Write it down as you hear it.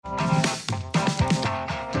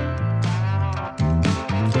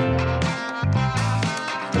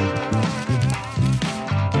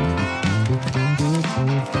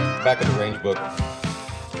back of the range book.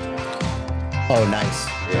 Oh, nice.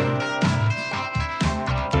 Yeah.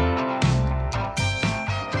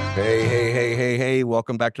 Hey.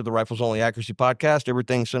 Welcome back to the Rifles Only Accuracy Podcast.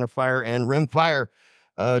 Everything centerfire and rimfire.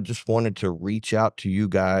 Just wanted to reach out to you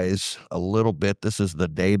guys a little bit. This is the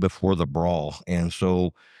day before the Brawl. And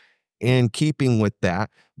so in keeping with that,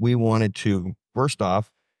 we wanted to, first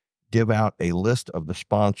off, give out a list of the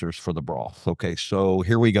sponsors for the Brawl. Okay, so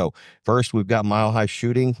here we go. First, we've got Mile High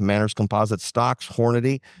Shooting, Manners Composite Stocks,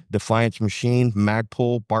 Hornady, Defiance Machine,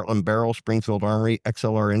 Magpul, Bartlett Barrel, Springfield Armory,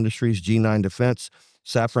 XLR Industries, G9 Defense,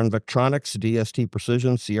 Safran Vectronics, DST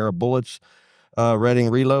Precision, Sierra Bullets, Redding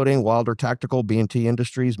Reloading, Wilder Tactical, B&T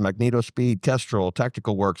Industries, Magneto Speed, Kestrel,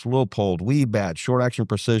 Tactical Works, Leupold, Weebat, Short Action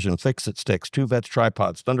Precision, Fix-It Sticks, Two Vets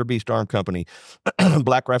Tripods, Thunder Beast Arm Company,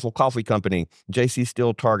 Black Rifle Coffee Company, JC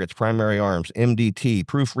Steel Targets, Primary Arms, MDT,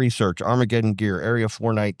 Proof Research, Armageddon Gear, Area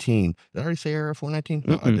 419. Did I already say Area 419?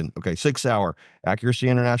 No, I didn't. Okay, 6 Hour, Accuracy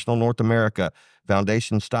International North America,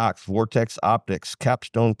 Foundation Stocks, Vortex Optics,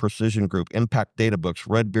 Capstone Precision Group, Impact Data Books,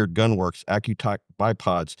 Redbeard Gunworks, AccuTac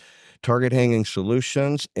Bipods, Target Hanging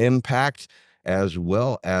Solutions, Impact, as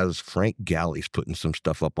well as Frank Galli's putting some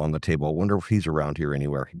stuff up on the table. I wonder if he's around here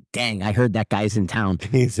anywhere. Dang, I heard that guy's in town.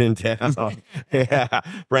 He's in town. Yeah.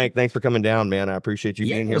 Frank, thanks for coming down, man. I appreciate you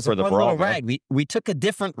being here for the Brawl. We took a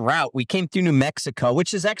different route. We came through New Mexico,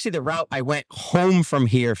 which is actually the route I went home from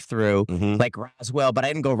here through, like Roswell, but I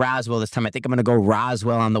didn't go Roswell this time. I think I'm going to go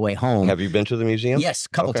Roswell on the way home. Have you been to the museum? Yes, a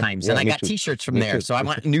couple times. And I got T-shirts from there, so I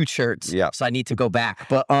want new shirts. Yeah. So I need to go back.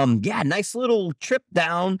 But yeah, nice little trip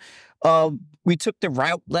down. We took the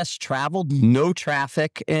route less traveled, no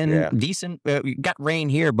traffic, and decent. We got rain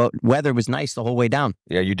here, but weather was nice the whole way down.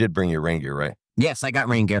 Yeah, you did bring your rain gear, right? Yes, I got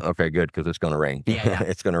rain gear. Okay, good, because it's going to rain. Yeah.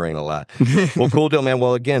 It's going to rain a lot. Well, cool deal, man.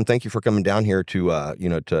 Well, again, thank you for coming down here to,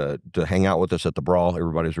 to hang out with us at the Brawl.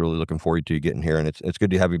 Everybody's really looking forward to you getting here, and it's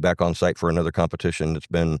good to have you back on site for another competition. It's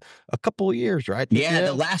been a couple of years, right? Yeah,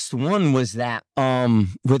 the last one was that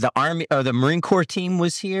with the Army or the Marine Corps team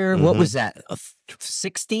was here. What was that?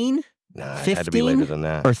 16? Nah, 15? it had to be later than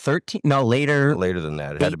that. Or 13? No, later. Later than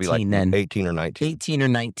that. It had to be like then. 18 or 19. 18 or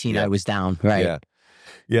 19, I was down, right?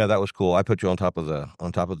 Yeah, that was cool. I put you on top of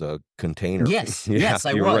the container. Yes, yes,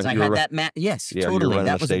 I was. I had that mat. Yes, totally.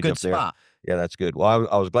 That was a good spot. Yeah, that's good. Well,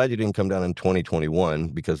 I was glad you didn't come down in 2021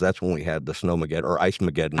 because that's when we had the Snowmageddon or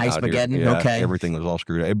Ice-Mageddon out here. Yeah, okay. Everything was all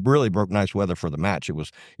screwed up. It really broke nice weather for the match. It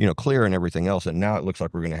was, clear and everything else. And now it looks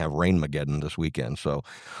like we're going to have Rain-Mageddon this weekend. So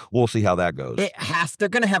we'll see how that goes. They're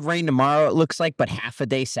going to have rain tomorrow, it looks like, but half a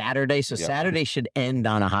day Saturday. So Saturday should end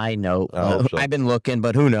on a high note. So. I've been looking,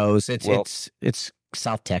 but who knows? It's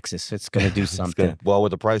South Texas. It's going to do something. Well,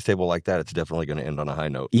 with a price table like that, it's definitely going to end on a high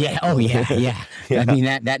note. Yeah. Oh, yeah. I mean,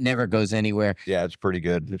 that never goes anywhere. Yeah, it's pretty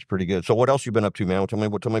good. It's pretty good. So what else you been up to, man? Tell me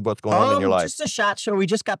what's going on in your life. Just a SHOT Show. We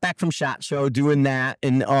just got back from SHOT Show doing that.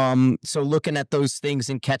 And so looking at those things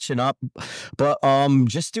and catching up. But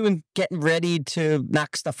just getting ready to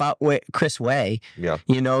knock stuff out with Chris Way. Yeah.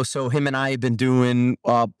 So him and I have been doing,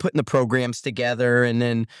 putting the programs together and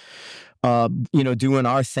then doing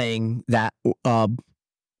our thing that,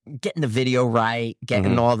 getting the video right,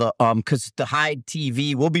 getting all the, because the Hyde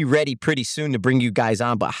TV will be ready pretty soon to bring you guys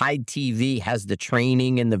on, but Hyde TV has the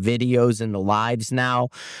training and the videos and the lives now.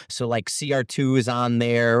 So like CR2 is on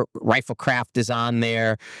there, Riflecraft is on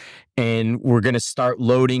there, and we're going to start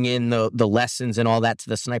loading in the lessons and all that to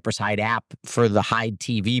the Sniper's Hide app for the Hyde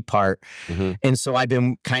TV part. And so I've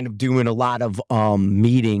been kind of doing a lot of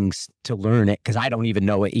meetings to learn it because I don't even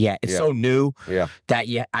know it yet. It's so new that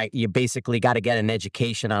you basically got to get an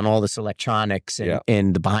education on all this electronics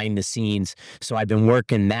and the behind the scenes. So I've been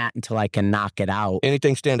working that until I can knock it out.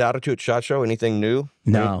 Anything stand out at you at SHOT Show? Anything new?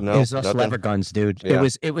 No, it was us lever guns, dude. Yeah.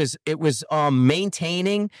 It was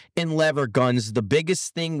maintaining in lever guns. The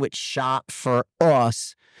biggest thing with SHOT for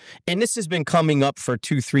us, and this has been coming up for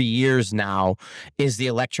 2-3 years now, is the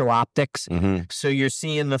electro-optics. So you're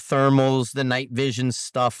seeing the thermals, the night vision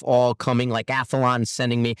stuff all coming, like Athlon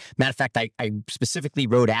sending me. Matter of fact, I specifically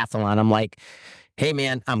wrote Athlon. I'm like, hey,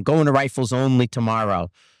 man, I'm going to Rifles Only tomorrow.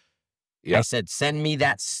 I said, send me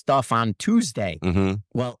that stuff on Tuesday.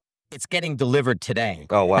 Well, it's getting delivered today.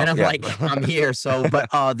 Oh, wow. And I'm like, I'm here. So, but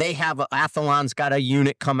they have, Athlon's got a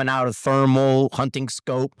unit coming out of thermal hunting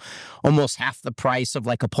scope, almost half the price of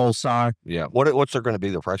like a Pulsar. Yeah. What's there going to be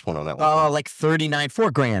the price point on that one? Like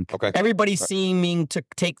 $4,000. Okay. Everybody's seeming to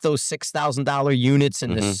take those $6,000 units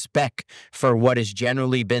and the spec for what has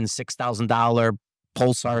generally been $6,000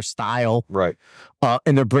 Pulsar style. Right.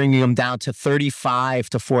 And they're bringing them down to $35,000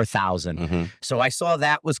 to $4,000. So I saw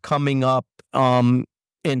that was coming up.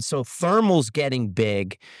 And so thermal's getting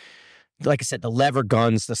big. like I said, the lever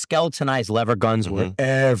guns, the skeletonized lever guns were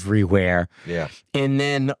everywhere. Yeah. And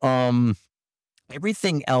then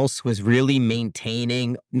everything else was really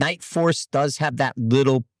maintaining. Night Force does have that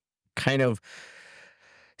little kind of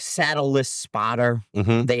saddleless spotter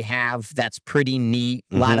they have that's pretty neat.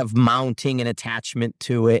 A lot of mounting and attachment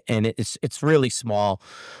to it, and it's really small.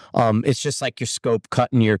 It's just like your scope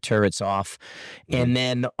cutting your turrets off. And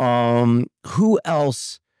then who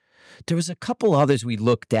else? There was a couple others we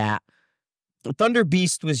looked at. Thunder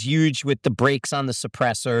Beast was huge with the brakes on the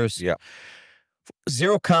suppressors. Yeah.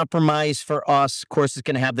 Zero Compromise for us, of course, is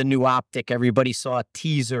going to have the new optic. Everybody saw a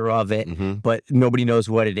teaser of it, but nobody knows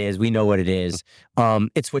what it is. We know what it is.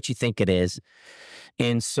 It's what you think it is.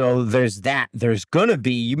 And so there's that. There's going to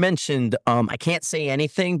be, you mentioned, I can't say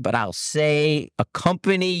anything, but I'll say a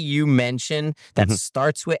company you mentioned that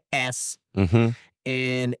starts with S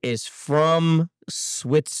and is from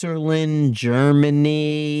Switzerland,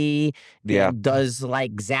 Germany, and does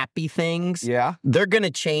like zappy things. Yeah. They're going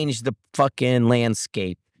to change the fucking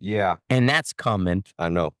landscape. Yeah. And that's coming. I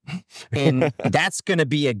know. And that's going to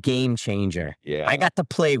be a game changer. Yeah. I got to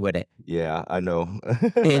play with it. Yeah, I know.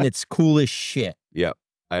 And it's cool as shit. Yep,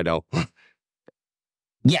 I know.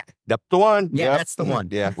 Yeah. That's the one. Yeah, that's the one.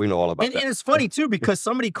 Yeah, we know all about that. And it's funny, too, because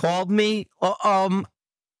somebody called me,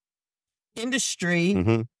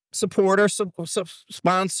 industry supporter,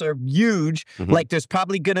 sponsor, huge. Like, there's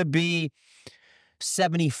probably going to be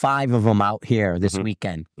 75 of them out here this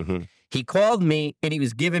weekend. He called me, and he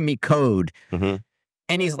was giving me code. And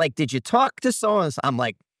he's like, did you talk to someone? I'm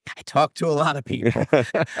like, I talked to a lot of people.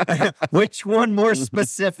 Which one more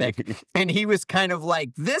specific? And he was kind of like,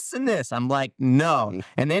 this and this. I'm like, no.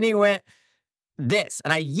 And then he went, this.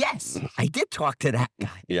 And I did talk to that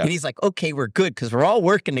guy. Yeah. And he's like, okay, we're good because we're all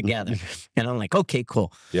working together. And I'm like, okay,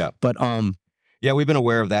 cool. Yeah. But yeah, we've been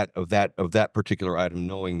aware of that particular item,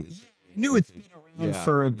 knowing knew it's been around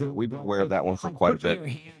for a bit. We've been aware of that one for quite a bit. Your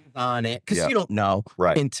hands on it because you don't know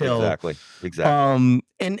until exactly.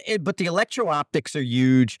 But the electro optics are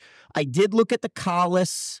huge. I did look at the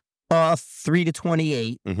Collis 3 to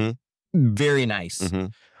 28. Very nice.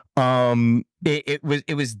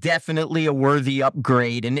 It was definitely a worthy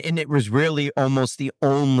upgrade, and it was really almost the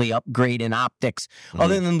only upgrade in optics.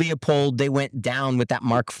 Other than Leopold, they went down with that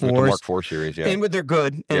Mark IV. With the Mark IV series, yeah. And they're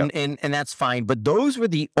good, and that's fine. But those were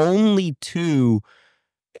the only two.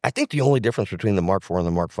 I think the only difference between the Mark IV and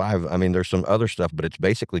the Mark V, I mean, there's some other stuff, but it's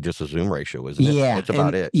basically just a zoom ratio, isn't it? Yeah. That's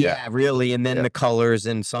about it. Yeah, really. And then the colors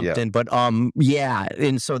and something. But yeah.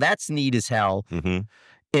 And so that's neat as hell.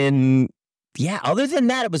 And yeah, other than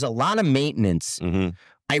that, it was a lot of maintenance.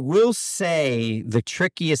 I will say the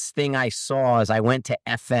trickiest thing I saw is I went to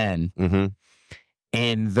FN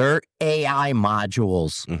and their AI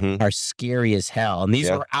modules are scary as hell. And these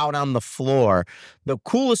were out on the floor. The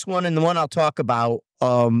coolest one, and the one I'll talk about,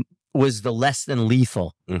 was the less than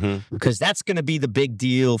lethal, because that's going to be the big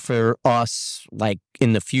deal for us, like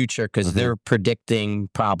in the future, because they're predicting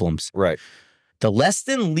problems. Right. The less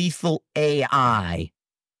than lethal AI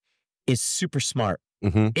is super smart.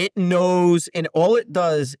 It knows, and all it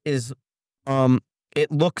does is,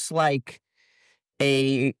 it looks like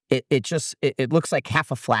it looks like half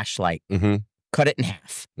a flashlight. Cut it in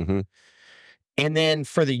half. And then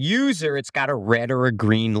for the user, it's got a red or a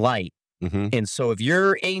green light. And so if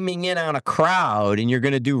you're aiming in on a crowd and you're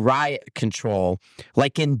going to do riot control,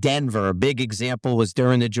 like in Denver, a big example was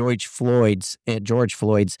during the George Floyd's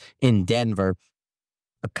in Denver.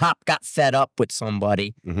 A cop got fed up with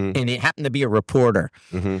somebody, and it happened to be a reporter.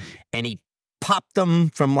 And he popped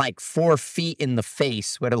them from like 4 feet in the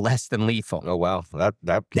face with a less than lethal. Oh, wow.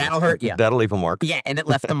 That'll hurt you. That'll leave a mark. Yeah, and it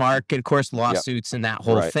left a mark, and of course, lawsuits and that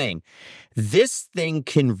whole thing. This thing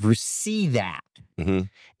can see that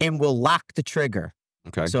and will lock the trigger.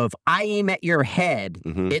 Okay. So if I aim at your head,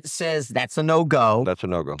 it says that's a no-go. That's a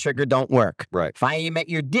no-go. Trigger don't work. Right. If I aim at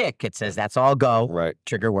your dick, it says that's all go. Right.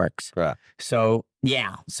 Trigger works. Right. So,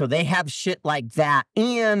 yeah. So they have shit like that.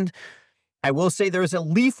 And I will say there's a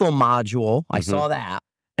lethal module. I saw that.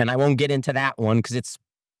 And I won't get into that one because it's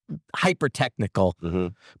hyper technical.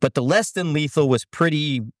 But the less than lethal was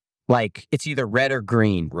pretty, like, it's either red or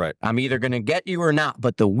green. Right. I'm either going to get you or not.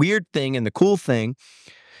 But the weird thing and the cool thing,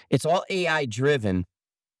 it's all AI driven.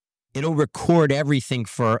 It'll record everything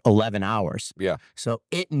for 11 hours. Yeah. So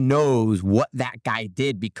it knows what that guy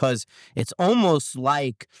did because it's almost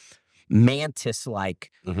like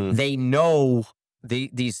Mantis-like. They know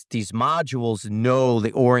these modules know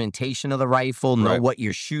the orientation of the rifle, know what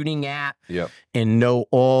you're shooting at, and know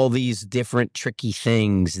all these different tricky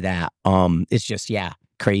things that it's just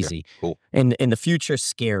crazy. Yeah, cool. And in the future,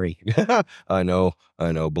 scary. I know.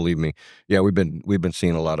 Believe me. Yeah, we've been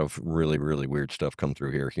seeing a lot of really, really weird stuff come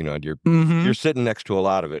through here. You know, you're sitting next to a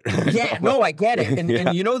lot of it. Yeah, no, I get it.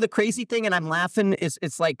 And you know the crazy thing, and I'm laughing, is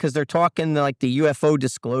it's like, because they're talking like the UFO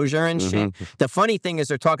disclosure and shit. The funny thing is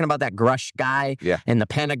they're talking about that Grush guy and the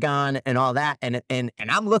Pentagon and all that. And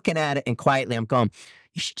I'm looking at it and quietly I'm going,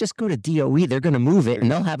 you should just go to DOE. They're going to move it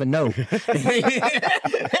and they'll have a note. It's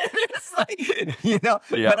like, you know,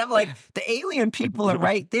 but I'm like, the alien people are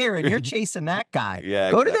right there and you're chasing that guy.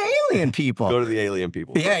 Yeah, go to the alien people. Go to the alien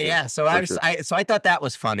people. Yeah. So I thought that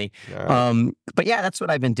was funny. Right. But yeah, that's what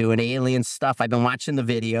I've been doing. Alien stuff. I've been watching the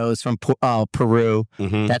videos from Peru.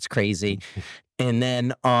 That's crazy. And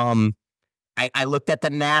then I looked at the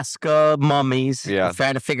Nazca mummies,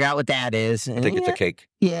 trying to figure out what that is. And I think it's a cake.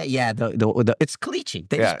 Yeah. It's caliche.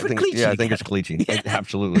 They just put caliche. Yeah, I think it's caliche.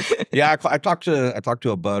 Absolutely. Yeah, I talked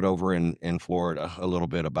to a bud over in Florida a little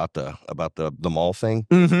bit about the mall thing.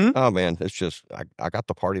 Oh man, it's just I got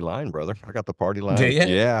the party line, brother. I got the party line. Do you?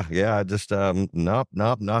 Yeah. I just nope,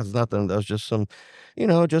 it's nothing. That was just some,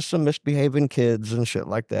 just some misbehaving kids and shit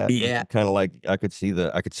like that. Yeah. Kind of like I could see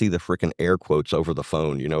the freaking air quotes over the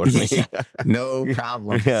phone. You know what I mean? No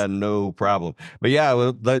problem. Yeah, no problem. But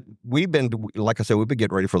yeah, we've been, like I said, we've been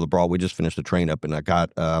getting ready for the Brawl. We just finished the train up, and I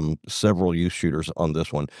got several youth shooters on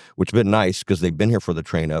this one, which has been nice because they've been here for the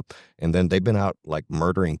train up, and then they've been out like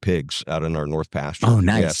murdering pigs out in our North Pasture. Oh,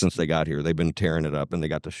 nice. Yeah, since they got here, they've been tearing it up, and they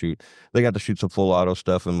got to shoot some full auto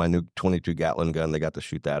stuff, and my new 22 Gatling gun. They got to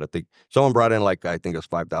shoot that. I think someone brought in I think it was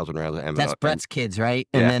 5,000 rounds of ammo. That's Brett's kids, right?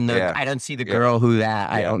 And then I don't see the girl who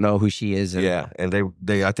that. I don't know who she is. And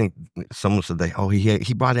they I think someone said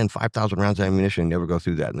he brought in 5,000 rounds of ammunition. Never go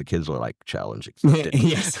through that, and the kids were like, challenge accepted.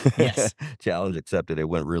 Yes. Challenge accepted. It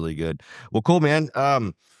went really good. Well, cool, man.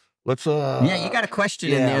 Let's you got a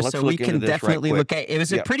question in there, so we can definitely look at it.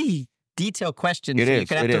 Was a pretty detailed question, so you're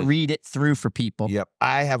gonna have to read it through for people. Yep.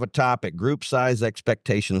 I have a topic: group size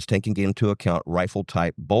expectations, taking into account rifle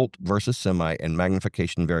type, bolt versus semi, and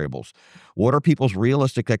magnification variables. What are people's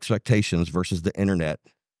realistic expectations versus the internet?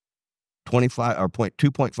 25 or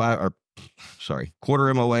 2.5 or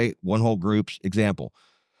quarter MOA, one hole groups. Example: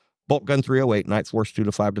 bolt gun 308, night force 2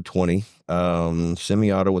 to 5 to 20,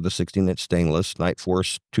 semi-auto with a 16-inch stainless, night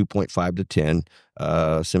force 2.5 to 10,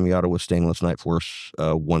 semi-auto with stainless, night force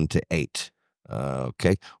 1 to 8.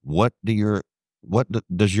 Okay, what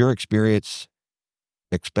does your experience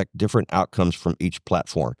expect different outcomes from each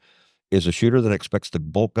platform? Is a shooter that expects the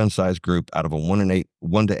bolt gun size group out of a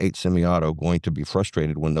 1 to 8 semi-auto going to be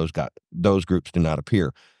frustrated when those groups do not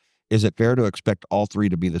appear? Is it fair to expect all three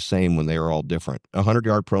to be the same when they are all different?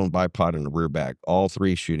 100-yard prone bipod in the rear bag, all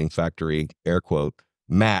three shooting factory, air quote,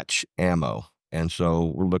 match ammo. And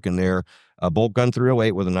so we're looking there, a bolt gun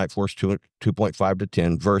 308 with a night force 2.5 to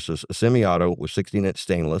 10 versus a semi-auto with 16-inch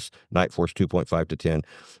stainless, night force 2.5 to 10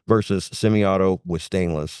 versus semi-auto with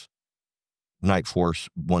stainless, night force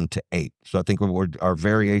 1 to 8. So I think our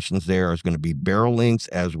variations there is going to be barrel lengths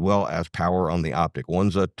as well as power on the optic.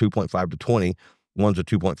 One's a 2.5 to 20. One's a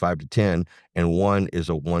 2.5 to 10, and one is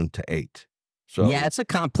a 1 to 8. So yeah, it's a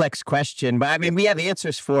complex question, but I mean, we have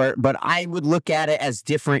answers for it, but I would look at it as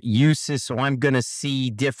different uses. So I'm going to see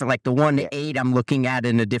different, like the 1 to 8, I'm looking at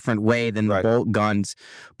in a different way than the bolt guns.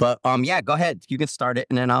 But yeah, go ahead. You can start it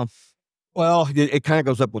and then I'll. Well, it kind of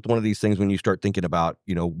goes up with one of these things when you start thinking about,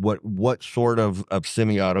 what sort of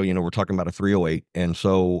semi-auto, we're talking about a 308. And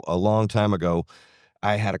so a long time ago,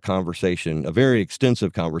 I had a very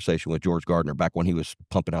extensive conversation with George Gardner back when he was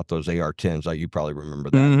pumping out those AR-10s. You probably remember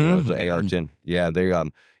that. The AR-10. Yeah, they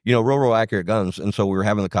real accurate guns. And so we were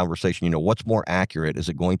having the conversation, what's more accurate? Is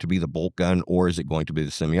it going to be the bolt gun or is it going to be the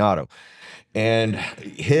semi-auto? And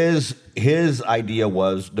his idea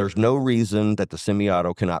was there's no reason that the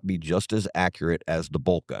semi-auto cannot be just as accurate as the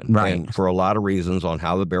bolt gun. Right. And for a lot of reasons on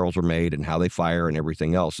how the barrels are made and how they fire and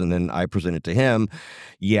everything else. And then I presented to him,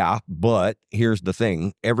 but here's the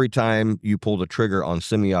thing. Every time you pull the trigger on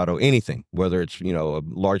semi-auto anything, whether it's, a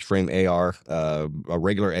large frame AR, a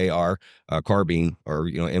regular AR, carbine, or,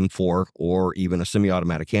 M4, or even a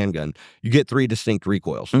semi-automatic handgun, you get 3 distinct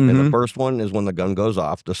recoils. And the first one is when the gun goes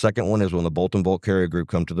off. The second one is when the bolt and bolt carrier group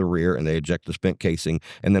come to the rear and they eject the spent casing,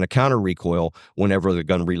 and then a counter recoil whenever the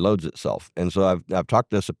gun reloads itself. And so I've talked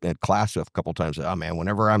this at class a couple times. Oh man,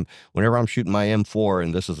 whenever I'm shooting my M4,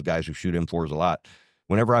 and this is the guys who shoot M4s a lot,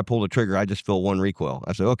 whenever I pull the trigger, I just feel 1 recoil.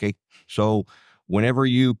 I say, okay, so whenever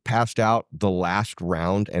you passed out the last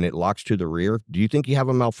round and it locks to the rear, do you think you have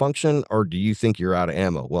a malfunction or do you think you're out of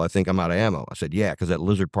ammo? Well, I think I'm out of ammo. I said, yeah, because that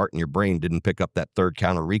lizard part in your brain didn't pick up that third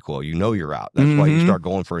counter recoil. You know you're out. That's why you start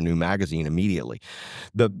going for a new magazine immediately.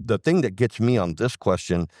 The thing that gets me on this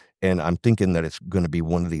question, and I'm thinking that it's going to be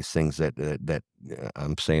one of these things that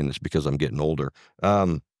I'm saying this because I'm getting older.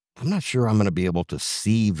 I'm not sure I'm going to be able to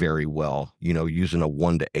see very well, using a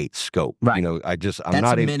 1-to-8 scope. Right. I'm that's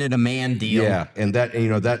not a minute a man deal. Yeah, and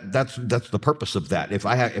that's the purpose of that. If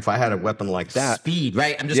I had a weapon like that, speed,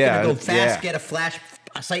 right? I'm just going to go fast, get a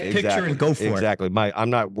sight picture, and go for it. Exactly. I'm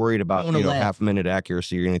not worried about half-minute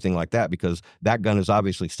accuracy or anything like that, because that gun is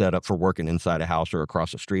obviously set up for working inside a house or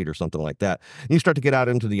across the street or something like that. And you start to get out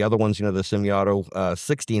into the other ones, the semi-auto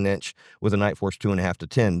 16-inch with a Night Force 2.5 to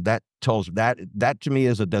 10. That tells that to me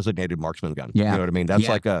is a designated marksman gun. Yeah. You know what I mean?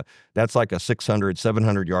 That's like a 600,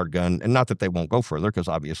 700 yard gun, and not that they won't go further, because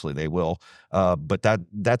obviously they will. But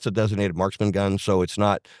that's a designated marksman gun, so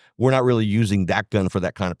we're not really using that gun for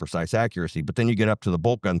that kind of precise accuracy. But then you get up to the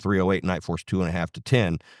bolt gun 308 Night Force 2.5 to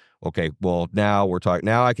 10. Okay, well, now we're talking.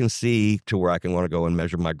 Now I can see to where I can want to go and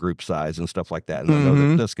measure my group size and stuff like that. And I know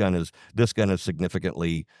that this gun is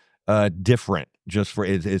significantly different. Just for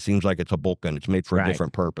it seems like it's a bolt gun. It's made for a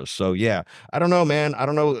different purpose. So yeah, I don't know, man. I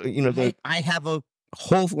don't know. I have a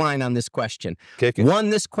whole line on this question. One,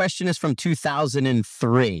 this question is from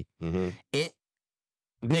 2003. It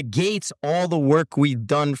negates all the work we've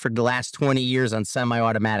done for the last 20 years on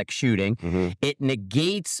semi-automatic shooting. It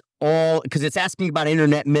negates all, because it's asking about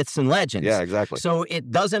internet myths and legends. Yeah, exactly. So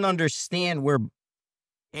it doesn't understand where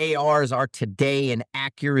ARs are today and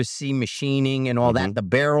accuracy, machining, and all that. The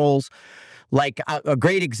barrels. Like a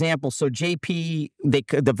great example. So JP,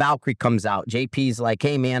 the Valkyrie comes out. JP's like,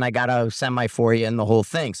 hey, man, I got a semi for you and the whole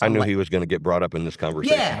thing. So I knew he was going to get brought up in this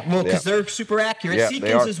conversation. Yeah, well, because they're super accurate.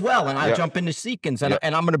 Seekins as well. And I'll jump into Seekins.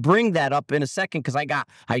 And I'm going to bring that up in a second, because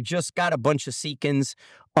I just got a bunch of Seekins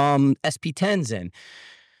SP10s in.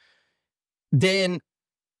 Then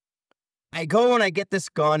I go and I get this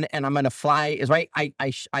gun and I'm going to fly. I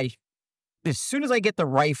as soon as I get the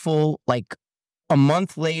rifle, like, a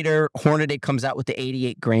month later, Hornady comes out with the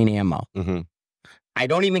 88 grain ammo. I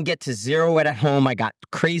don't even get to zero it at home. I got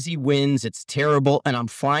crazy winds. It's terrible. And I'm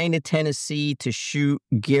flying to Tennessee to shoot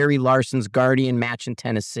Gary Larson's Guardian match in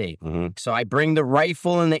Tennessee. So I bring the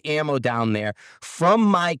rifle and the ammo down there from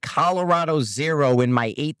my Colorado zero in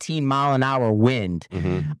my 18-mile-an-hour wind.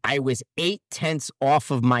 I was 8/10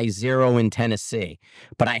 off of my zero in Tennessee.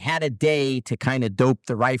 But I had a day to kind of dope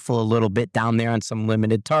the rifle a little bit down there on some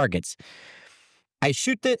limited targets. I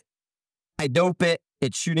shoot it, I dope it,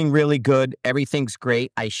 it's shooting really good, everything's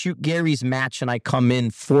great. I shoot Gary's match and I come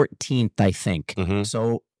in 14th, I think.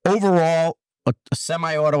 So overall, a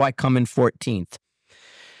semi-auto, I come in 14th.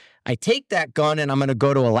 I take that gun and I'm going to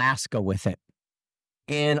go to Alaska with it.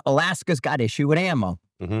 And Alaska's got issue with ammo.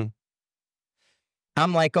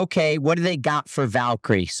 I'm like, okay, what do they got for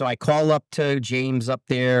Valkyrie? So I call up to James up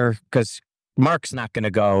there, because Mark's not going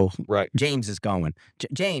to go. Right. James is going.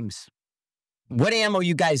 James, what ammo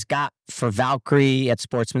you guys got for Valkyrie at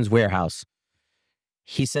Sportsman's Warehouse?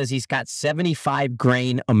 He says he's got 75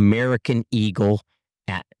 grain American Eagle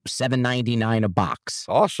at $7.99 a box.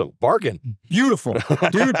 Awesome. Bargain. Beautiful.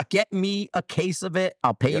 Dude, get me a case of it.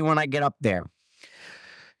 I'll pay you when I get up there.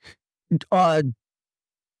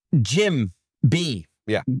 Jim B.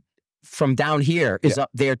 From down here is up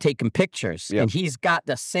there taking pictures. And he's got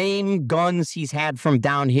the same guns he's had from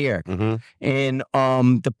down here. And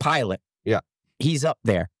the pilot. He's up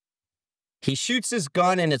there. He shoots his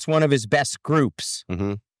gun, and it's one of his best groups.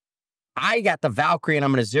 I got the Valkyrie, and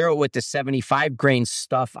I'm going to zero it with the 75 grain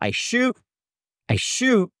stuff. I shoot,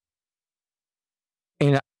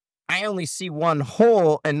 and I only see one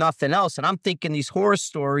hole and nothing else. And I'm thinking these horror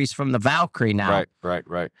stories from the Valkyrie now.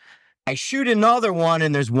 Right. I shoot another one,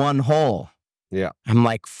 and there's one hole. I'm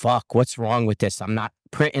like, fuck, what's wrong with this? I'm not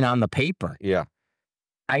printing on the paper.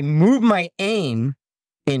 I move my aim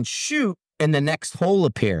and shoot, and the next hole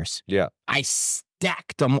appears. I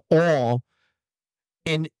stacked them all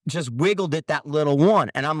and just wiggled at that little one.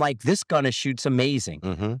 And I'm like, this gun shoots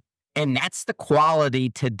amazing. And that's the quality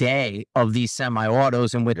today of these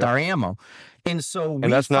semi-autos and with our ammo. And so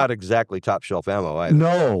that's not exactly top shelf ammo either.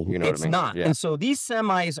 No, you know it's what I mean? not. And so these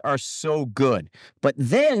semis are so good. But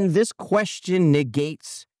then this question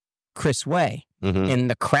negates Chris Way and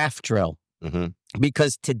the craft drill.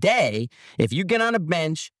 Because today, if you get on a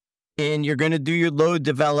bench and you're going to do your load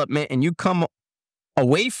development and you come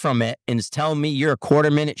away from it and tell me you're a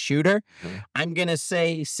quarter-minute shooter, I'm going to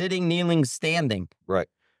say sitting, kneeling, standing. Right.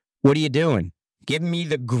 What are you doing? Give me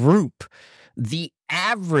the group. the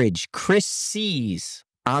average Chris sees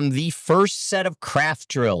on the first set of craft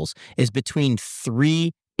drills is between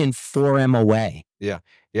 3 and 4 MOA. Yeah.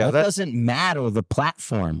 That doesn't matter the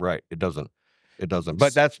platform. Right. It doesn't.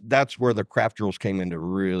 But that's where the craft drills came into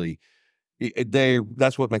really.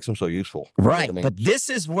 That's what makes them so useful. Right. I mean, but this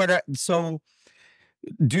is what. So,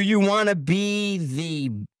 do you want to be the,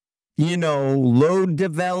 load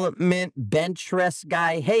development bench rest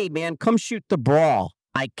guy? Hey, man, come shoot the Brawl.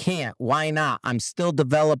 I can't. Why not? I'm still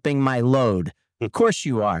developing my load. Of course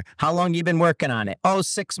you are. How long you been working on it? Oh,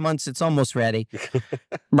 6 months. It's almost ready.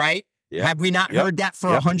 Right? Yep. Have we not heard that for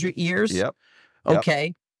 100 years? Yep.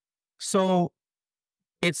 Okay. So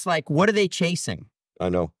it's like, what are they chasing? I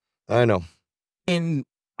know. And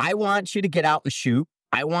I want you to get out and shoot.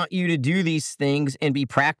 I want you to do these things and be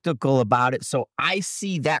practical about it. So I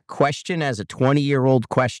see that question as a 20-year-old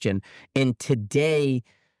question. And today,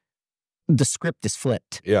 the script is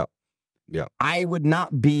flipped. Yeah. I would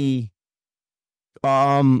not be,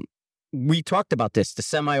 we talked about this. The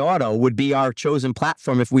semi-auto would be our chosen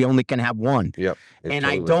platform if we only can have one. Yep. And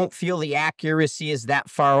totally. I don't feel the accuracy is that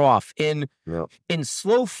far off. In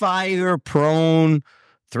slow fire prone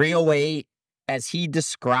 308, as he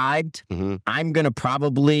described, I'm going to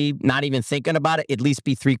probably, not even thinking about it, at least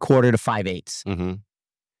be 3/4 to 5/8.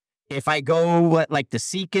 If I go, like the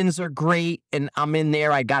Seekins are great, and I'm in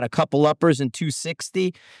there, I got a couple uppers and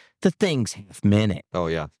 260, the thing's half minute. Oh,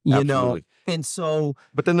 yeah. You know? And so...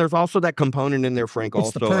 But then there's also that component in there, Frank,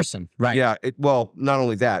 it's the person, right? Yeah, well, not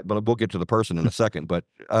only that, but we'll get to the person in a second, but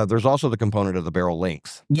there's also the component of the barrel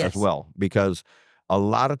length as well, because a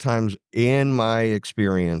lot of times in my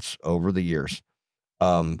experience over the years,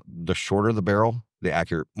 the shorter the barrel,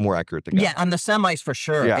 the more accurate the gun. Yeah, on the semis for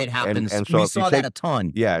sure, it happens. And so we saw that a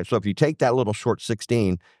ton. Yeah, so if you take that little short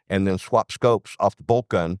 16 and then swap scopes off the bolt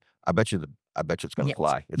gun, I bet you it's going to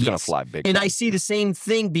fly. It's going to fly big. And I see the same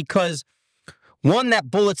thing because one, that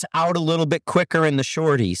bullet's out a little bit quicker in the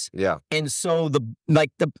shorties. Yeah. And so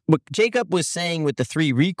what Jacob was saying with the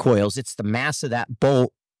 3 recoils, it's the mass of that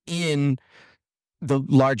bolt in the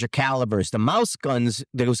larger calibers. The mouse guns,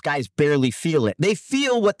 those guys barely feel it. They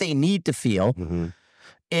feel what they need to feel.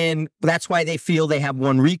 And that's why they feel they have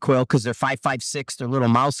 1 recoil, because they're 5.56, their little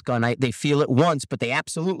mouse gun. They feel it once, but they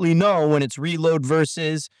absolutely know when it's reload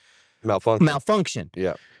versus malfunction.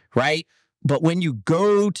 Yeah. Right? But when you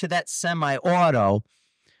go to that semi-auto,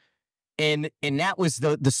 and that was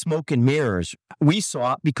the smoke and mirrors. We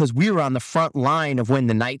saw it because we were on the front line of when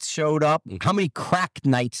the Knights showed up. How many cracked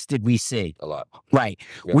Knights did we see? A lot. Right.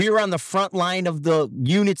 Yeah. We were on the front line of the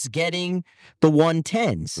units getting the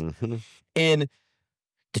 110s. And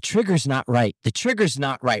the trigger's not right.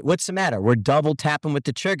 What's the matter? We're double tapping with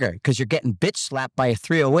the trigger because you're getting bitch slapped by a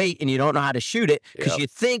 308 and you don't know how to shoot it because you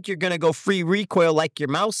think you're going to go free recoil like your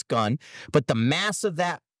mouse gun, but the mass of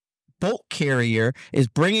that bolt carrier is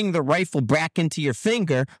bringing the rifle back into your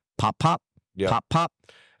finger. Pop, pop, pop, pop.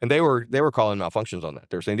 And they were calling malfunctions on that.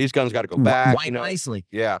 They're saying these guns got to go back. Why Geisley?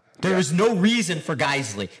 Yeah. There was no reason for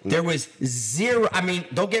Geisley. There was zero. I mean,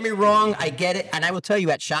 don't get me wrong. I get it. And I will tell you,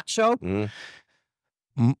 at SHOT Show,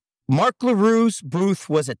 Mark LaRue's booth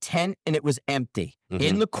was a tent and it was empty.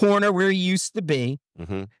 In the corner where he used to be,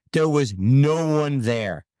 there was no one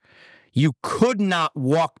there. You could not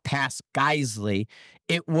walk past Geisley.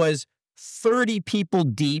 It was 30 people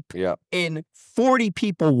deep and 40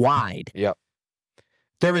 people wide.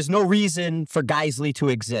 There is no reason for Geisley to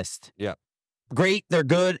exist. Great, they're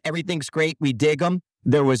good, everything's great, we dig them.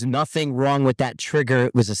 There was nothing wrong with that trigger.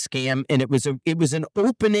 It was a scam, and it was an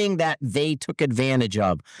opening that they took advantage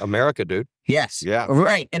of. America, dude. Yes. Yeah.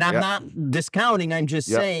 Right. And I'm not discounting. I'm just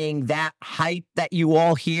saying that hype that you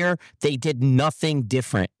all hear, they did nothing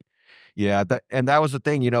different. Yeah, that was the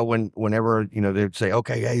thing, whenever, they'd say,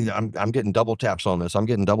 okay, hey, I'm getting double taps on this.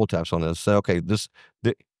 Say, okay,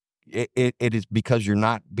 it is because you're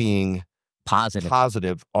not being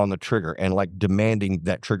positive on the trigger and like demanding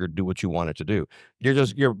that trigger do what you want it to do.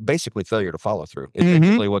 You're basically failure to follow through. It's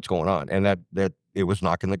basically what's going on. And that it was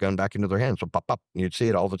knocking the gun back into their hands. So pop, pop. You'd see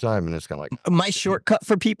it all the time. And it's kind of like my shortcut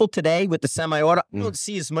for people today with the semi-auto. I don't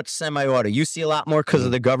see as much semi-auto. You see a lot more because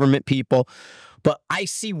of the government people. But I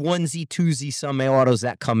see onesie, twosie semi-autos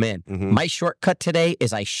that come in. My shortcut today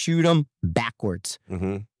is I shoot them backwards.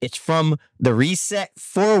 It's from the reset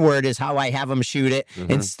forward is how I have them shoot it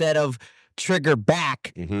instead of trigger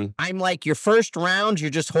back. I'm like, your first round, you're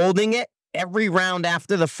just holding it. Every round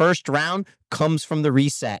after the first round comes from the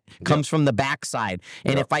reset, comes from the backside.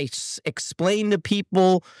 And if I explain to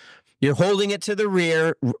people, you're holding it to the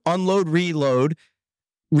rear, unload, reload,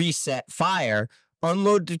 reset, fire.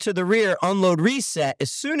 unload to the rear, unload, reset.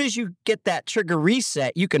 As soon as you get that trigger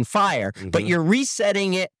reset, you can fire, but you're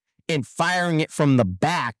resetting it and firing it from the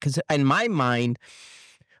back. Because in my mind,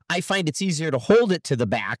 I find it's easier to hold it to the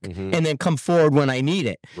back and then come forward when I need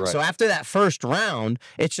it. Right. So after that first round,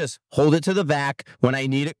 it's just hold it to the back when I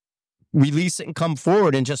need it, release it and come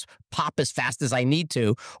forward and just pop as fast as I need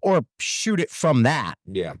to, or shoot it from that.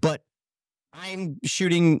 Yeah. But I'm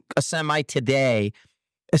shooting a semi today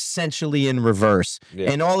essentially in reverse. Yeah.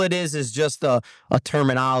 And all it is just a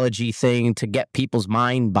terminology thing to get people's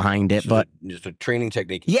mind behind it. But just a training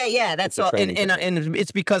technique. Yeah, that's all. And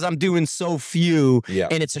it's because I'm doing so few,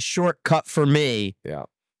 and it's a shortcut for me. Yeah.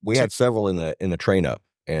 We had several in the train up,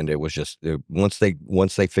 and it was just once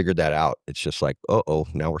they figured that out, it's just like,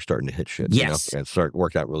 now we're starting to hit shit. Yes, and it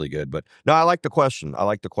worked out really good. But no, I like the question.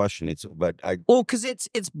 Because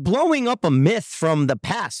it's blowing up a myth from the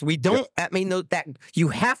past. We don't. I mean, that you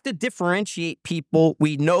have to differentiate people.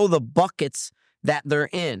 We know the buckets that they're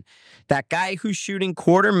in. That guy who's shooting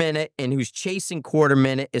quarter minute and who's chasing quarter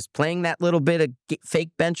minute is playing that little bit of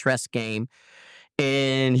fake bench rest game.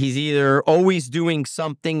 And he's either always doing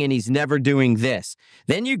something and he's never doing this.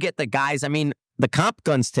 Then you get the guys, I mean, the comp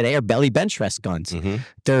guns today are belly bench rest guns.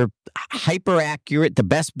 They're hyper accurate, the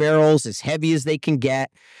best barrels, as heavy as they can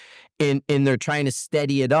get, and they're trying to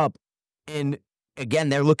steady it up. And again,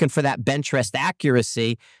 they're looking for that bench rest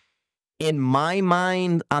accuracy. In my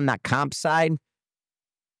mind, on that comp side,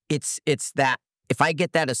 it's that if I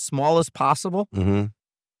get that as small as possible, it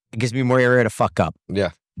gives me more area to fuck up.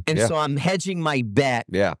 Yeah. And so I'm hedging my bet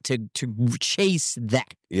to chase that.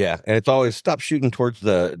 Yeah, and it's always stop shooting towards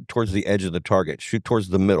the edge of the target. Shoot towards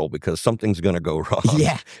the middle because something's going to go wrong.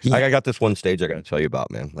 Yeah. I got this one stage I got to tell you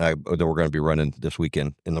about, man, that we're going to be running this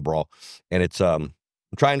weekend in the Brawl. And it's I'm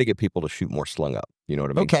trying to get people to shoot more slung up. You know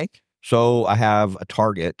what I mean? Okay. So I have a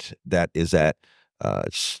target that is at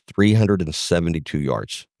it's 372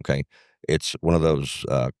 yards. Okay. It's one of those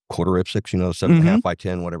quarter IPSCs, 7.5 by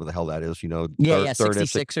 10, whatever the hell that is, third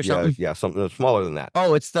 66 or something. Yeah, something smaller than that.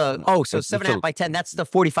 Oh, it's so 7.5 by 10. That's the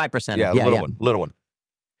 45%. Yeah, little one.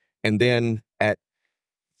 And then at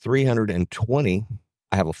 320,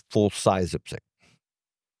 I have a full size IPSC.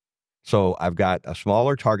 So I've got a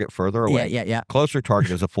smaller target further away. Yeah. Closer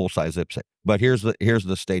target is a full size IPSC. But here's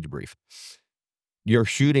the stage brief. You're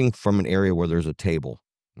shooting from an area where there's a table.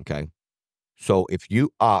 Okay, so if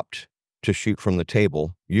you opt to shoot from the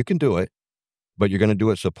table, you can do it, but you're going to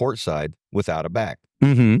do it support side without a back.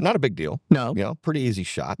 Not a big deal. No. Pretty easy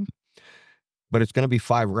shot, but it's going to be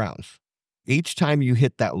 5 rounds. Each time you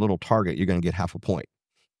hit that little target, you're going to get half a point.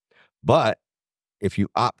 But if you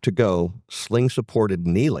opt to go sling supported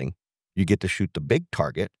kneeling, you get to shoot the big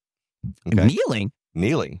target. Okay?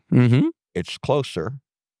 Kneeling. It's closer.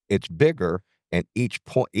 It's bigger. And each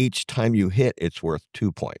time you hit, it's worth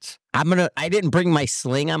 2 points. I didn't bring my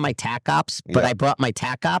sling on my tac ops, but I brought my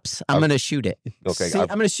tac ops. I'm going to shoot it. Okay. I'm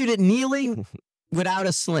going to shoot it kneeling without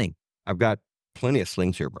a sling. I've got plenty of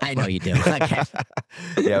slings here, bro. I know you do. Okay.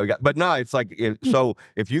 Yeah, but no, it's like, so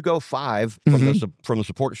if you go 5 from the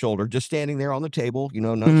support shoulder, just standing there on the table,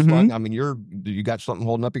 not slung. I mean, you got something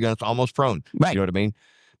holding up your gun. It's almost prone. Right. You know what I mean?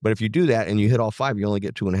 But if you do that and you hit all 5, you only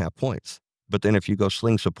get 2.5 points. But then if you go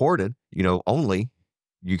sling supported, only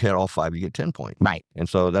you hit all 5, you get 10 points. Right. And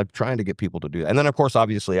so that's trying to get people to do that. And then of course,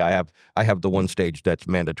 obviously I have the one stage that's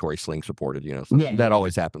mandatory sling supported, so that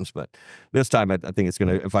always happens. But this time I think it's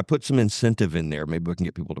going to, if I put some incentive in there, maybe we can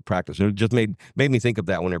get people to practice. And it just made me think of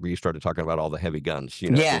that whenever you started talking about all the heavy guns.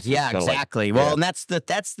 Yeah, exactly. Well, and that's the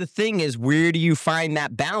thing is, where do you find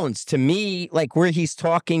that balance? To me, like where he's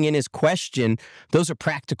talking in his question, those are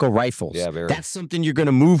practical rifles. Yeah, very. That's something you're going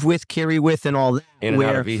to move with, carry with, and all that. In and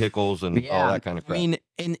out of vehicles and all that kind of crap. I mean,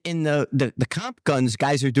 in the comp guns,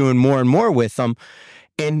 guys are doing more and more with them.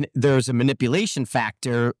 And there's a manipulation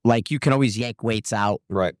factor, like you can always yank weights out,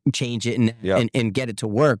 right? Change it and get it to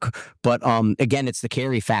work. But again, it's the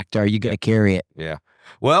carry factor. Are you going to carry it? Yeah.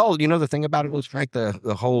 Well, the thing about it was, Frank,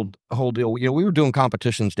 the whole deal. We were doing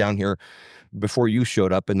competitions down here before you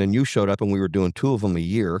showed up, and then you showed up, and we were doing 2 of them a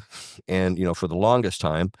year, and for the longest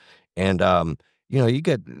time, and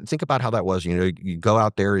think about how that was. You go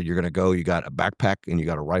out there, you got a backpack and you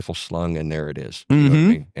got a rifle slung, and there it is. You know what I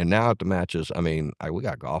mean? And now at the matches, we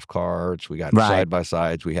got golf carts, we got side by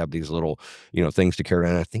sides, we have these little, things to carry.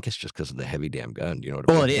 And I think it's just because of the heavy damn gun. You know what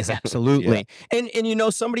I mean? Well, it is absolutely.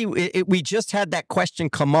 And somebody, we just had that question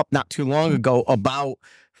come up not too long ago about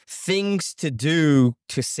things to do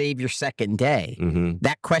to save your second day.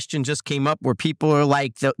 That question just came up where people are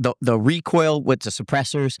like the recoil with the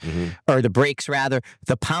suppressors or the brakes rather,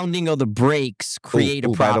 the pounding of the brakes create a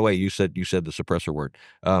problem. By the way, you said the suppressor word.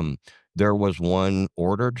 There was one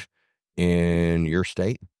ordered in your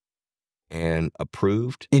state and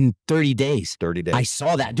approved in 30 days. 30 days. I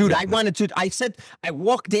saw that. Dude, Yeah. I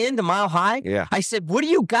walked into Mile High. Yeah. I said, what do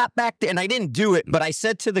you got back there? And I didn't do it, but I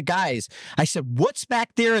said to the guys, I said, what's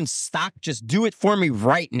back there in stock? Just do it for me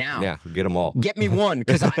right now. Yeah, get them all. Get me one.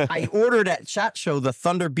 Because I ordered at SHOT Show the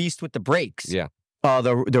Thunder Beast with the brakes. Yeah.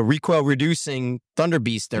 The recoil reducing Thunder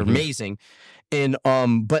Beast. They're amazing. And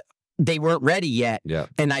but they weren't ready yet. Yeah.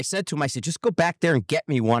 And I said to him, I said, just go back there and get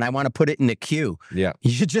me one. I want to put it in the queue. Yeah.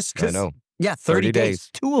 You should just, I know. Yeah, 30 days.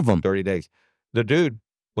 2 of them. 30 days. The dude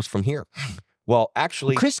was from here. Well,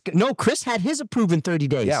 actually, Chris had his approved in 30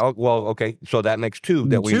 days. Yeah. Well, okay. So that makes 2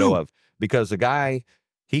 that we know of, because the guy,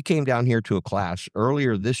 he came down here to a class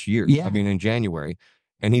earlier this year. Yeah. I mean, in January,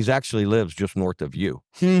 and he's actually lives just north of you.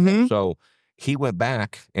 Mm-hmm. So he went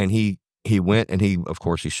back and he went and of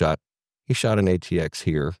course, he shot an ATX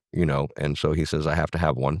here, and so he says, I have to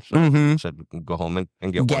have one. So I said, go home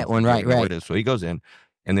and get one. Right. It is. So he goes in.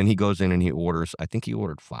 And then he goes in and he orders, I think he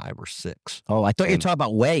ordered 5 or 6. Oh, I thought you were talking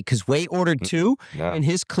about Way, because Way ordered 2, and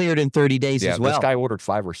his cleared in 30 days as well. This guy ordered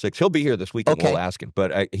 5 or 6. He'll be here this weekend. We'll ask him.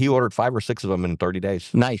 But he ordered 5 or 6 of them in 30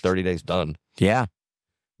 days. Nice. 30 days done. Yeah.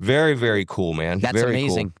 Very, very cool, man. That's very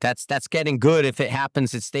amazing. Cool. That's getting good. If it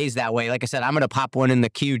happens, it stays that way. Like I said, I'm going to pop one in the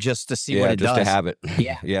queue just to see what it does. Yeah, just to have it.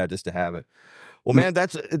 Yeah. Yeah, just to have it. Well, man,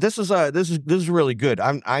 this is really good.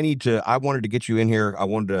 I wanted to get you in here. I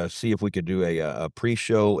wanted to see if we could do a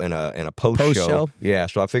pre-show and a post-show. Yeah,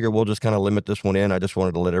 so I figured we'll just kind of limit this one in. I just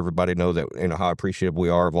wanted to let everybody know that how appreciative we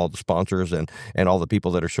are of all the sponsors and all the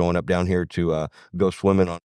people that are showing up down here to go swimming on